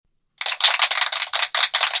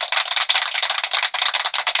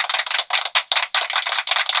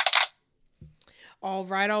All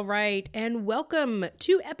right, and welcome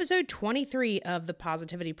to episode 23 of the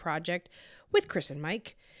Positivity Project with Chris and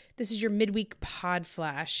Mike. This is your Midweek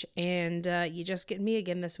PODFLASH, and you just get me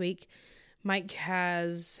again this week. Mike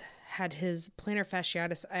has had his plantar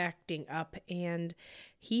fasciitis acting up, and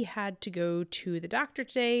he had to go to the doctor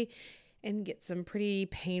today and get some pretty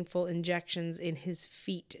painful injections in his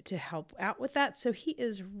feet to help out with that. So he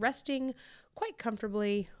is resting quite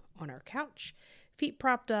comfortably on our couch, feet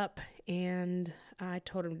propped up, and I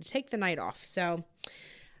told him to take the night off. So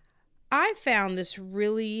I found this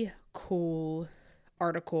really cool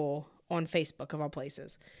article on Facebook, of all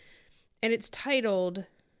places, and it's titled,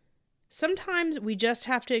 "Sometimes We Just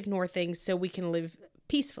Have to Ignore Things So We Can Live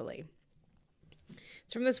Peacefully."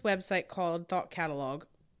 It's from this website called Thought Catalog.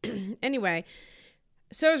 Anyway,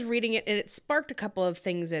 so I was reading it and it sparked a couple of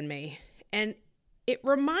things in me, and it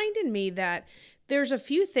reminded me that there's a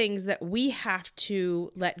few things that we have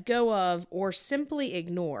to let go of or simply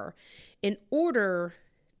ignore in order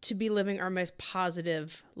to be living our most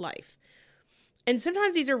positive life. And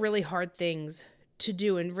sometimes these are really hard things to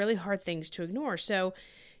do and really hard things to ignore. So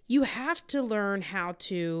you have to learn how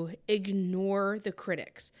to ignore the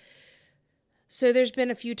critics. So there's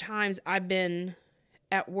been a few times I've been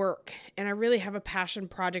at work and I really have a passion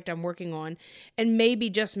project I'm working on, and maybe,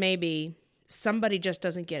 just maybe, somebody just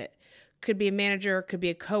doesn't get it. Could be a manager, could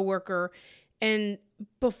be a coworker. And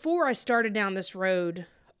before I started down this road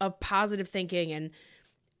of positive thinking and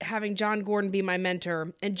having John Gordon be my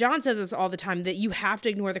mentor, and John says this all the time, that you have to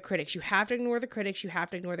ignore the critics. You have to ignore the critics. You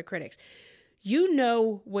have to ignore the critics. You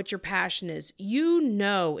know what your passion is. You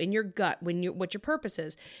know in your gut what your purpose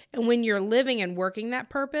is. And when you're living and working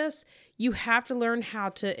that purpose, you have to learn how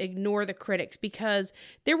to ignore the critics, because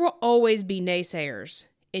there will always be naysayers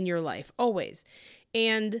in your life. Always.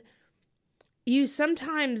 And you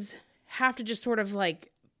sometimes have to just sort of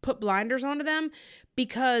like put blinders onto them,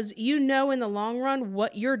 because you know in the long run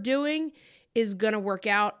what you're doing is going to work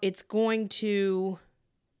out. It's going to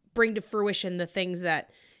bring to fruition the things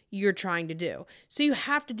that you're trying to do. So you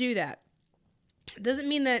have to do that. It doesn't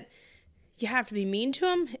mean that you have to be mean to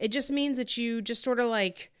them. It just means that you just sort of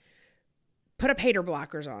like put up hater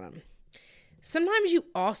blockers on them. Sometimes you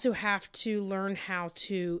also have to learn how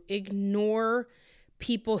to ignore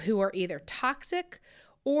people who are either toxic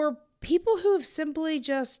or people who have simply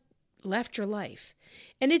just left your life.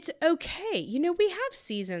 And it's okay. You know, we have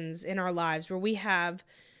seasons in our lives where we have,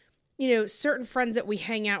 certain friends that we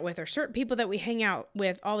hang out with, or certain people that we hang out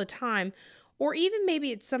with all the time, or even maybe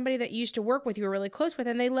it's somebody that you used to work with, you were really close with,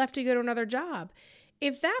 and they left to go to another job.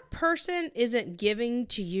 If that person isn't giving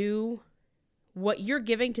to you what you're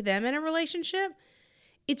giving to them in a relationship,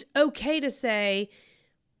 it's okay to say,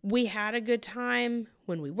 we had a good time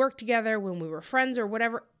when we worked together, when we were friends or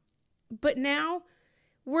whatever, but now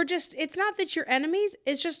it's not that you're enemies,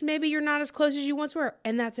 it's just maybe you're not as close as you once were,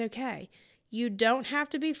 and that's okay. You don't have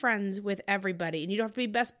to be friends with everybody, and you don't have to be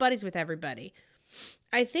best buddies with everybody.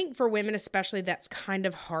 I think for women especially, that's kind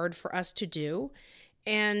of hard for us to do,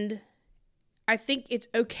 and I think it's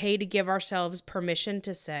okay to give ourselves permission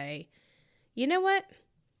to say, you know what?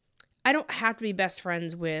 I don't have to be best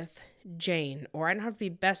friends with Jane, or I don't have to be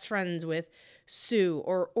best friends with Sue,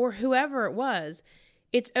 or whoever it was.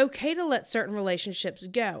 It's okay to let certain relationships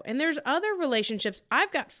go. And there's other relationships.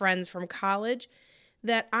 I've got friends from college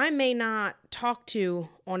that I may not talk to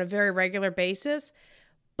on a very regular basis,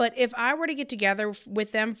 but if I were to get together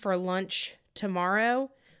with them for lunch tomorrow,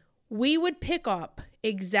 we would pick up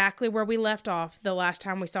exactly where we left off the last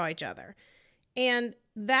time we saw each other. And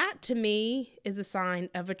that, to me, is the sign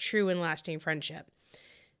of a true and lasting friendship.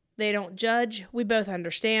 They don't judge. We both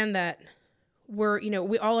understand that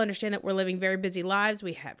we all understand that we're living very busy lives.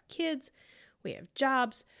 We have kids, we have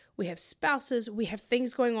jobs, we have spouses, we have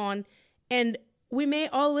things going on, and we may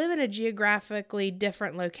all live in a geographically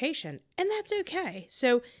different location, and that's okay.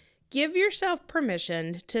 So give yourself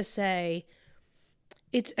permission to say,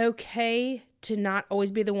 it's okay to not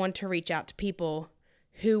always be the one to reach out to people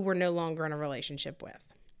who we're no longer in a relationship with.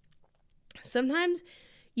 Sometimes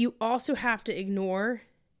you also have to ignore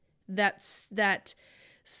that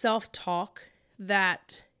self-talk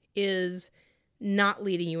that is not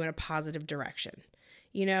leading you in a positive direction.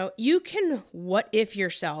 You can what if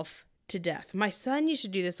yourself to death. My son used to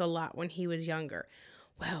do this a lot when he was younger.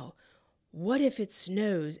 Well, what if it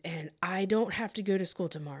snows and I don't have to go to school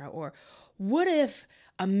tomorrow? Or what if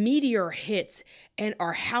a meteor hits and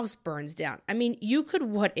our house burns down? I mean, you could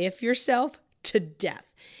what if yourself to death.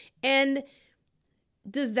 And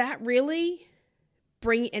does that really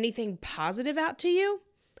bring anything positive out to you?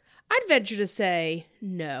 I'd venture to say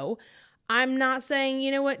no. I'm not saying,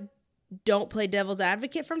 don't play devil's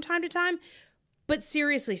advocate from time to time, But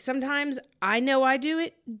seriously, sometimes I know I do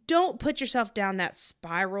it. Don't put yourself down that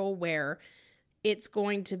spiral where it's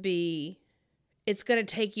going to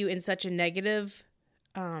take you in such a negative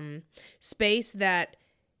space that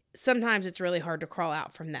sometimes it's really hard to crawl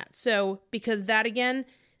out from that. So, because that again,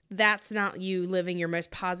 that's not you living your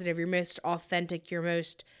most positive, your most authentic, your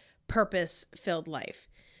most purpose-filled life.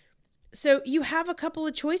 So you have a couple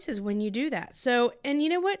of choices when you do that. So, and you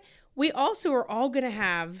know what? We also are all going to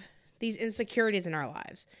have these insecurities in our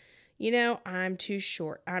lives. You know, I'm too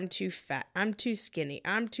short. I'm too fat. I'm too skinny.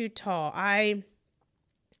 I'm too tall. I'm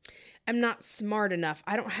not smart enough.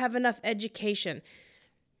 I don't have enough education.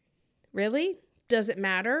 Really? Does it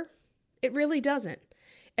matter? It really doesn't.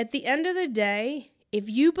 At the end of the day, if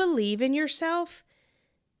you believe in yourself,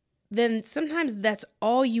 then sometimes that's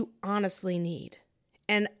all you honestly need.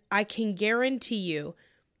 And I can guarantee you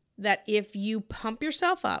that if you pump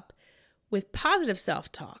yourself up with positive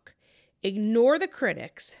self-talk, ignore the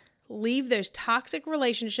critics, leave those toxic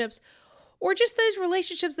relationships or just those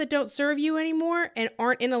relationships that don't serve you anymore and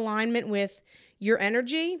aren't in alignment with your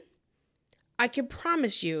energy, I can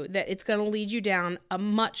promise you that it's going to lead you down a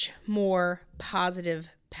much more positive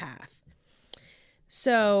path.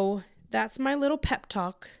 So that's my little pep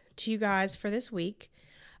talk to you guys for this week.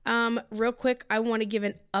 Real quick, I want to give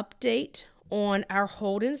an update on our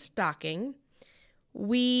hold in stocking.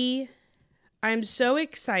 I'm so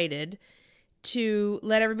excited to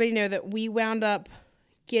let everybody know that we wound up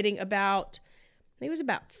getting about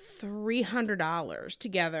 $300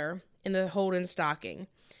 together in the hold in stocking.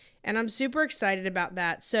 And I'm super excited about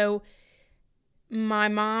that. So my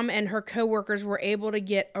mom and her coworkers were able to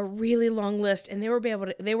get a really long list, and they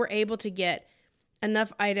were able to get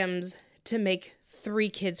enough items to make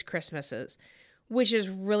 3 kids' Christmases, which is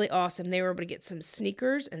really awesome. They were able to get some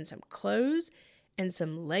sneakers and some clothes and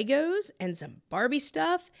some Legos and some Barbie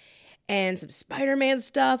stuff and some Spider-Man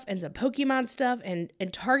stuff and some Pokemon stuff and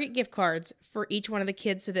Target gift cards for each one of the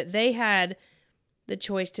kids so that they had the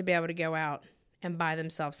choice to be able to go out and buy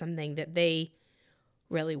themselves something that they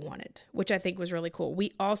really wanted, which I think was really cool.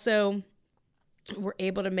 We also were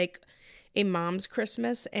able to make a mom's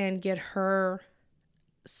Christmas and get her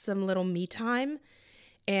some little me time,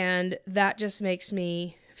 and that just makes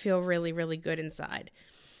me feel really, really good inside.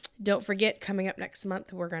 Don't forget, coming up next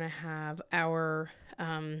month, we're going to have our,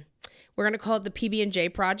 we're going to call it the PB&J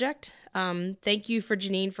Project. Thank you for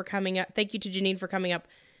Janine for coming up. Thank you to Janine for coming up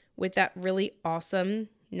with that really awesome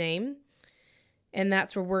name. And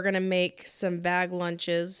that's where we're going to make some bag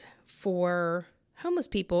lunches for homeless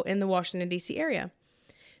people in the Washington, D.C. area.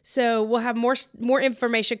 So we'll have more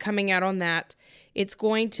information coming out on that. It's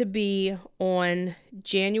going to be on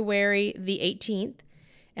January the 18th,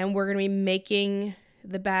 and we're going to be making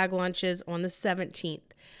the bag lunches on the 17th.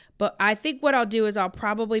 But I think what I'll do is I'll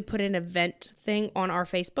probably put an event thing on our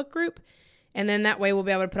Facebook group, and then that way we'll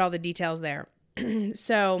be able to put all the details there.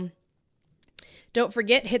 So don't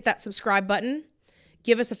forget, hit that subscribe button.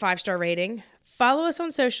 Give us a 5-star rating. Follow us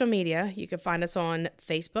on social media. You can find us on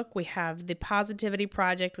Facebook. We have the Positivity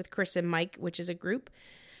Project with Chris and Mike, which is a group.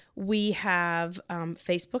 We have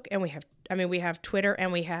Facebook, and we have Twitter,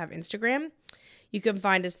 and we have Instagram. You can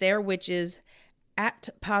find us there, which is at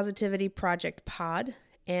Positivity Project Pod,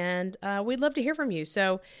 and we'd love to hear from you.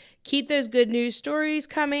 So keep those good news stories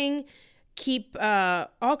coming. Keep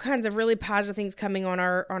all kinds of really positive things coming on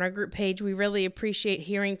our group page. We really appreciate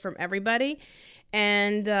hearing from everybody.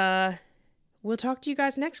 And we'll talk to you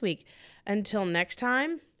guys next week. Until next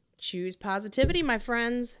time, choose positivity, my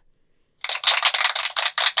friends.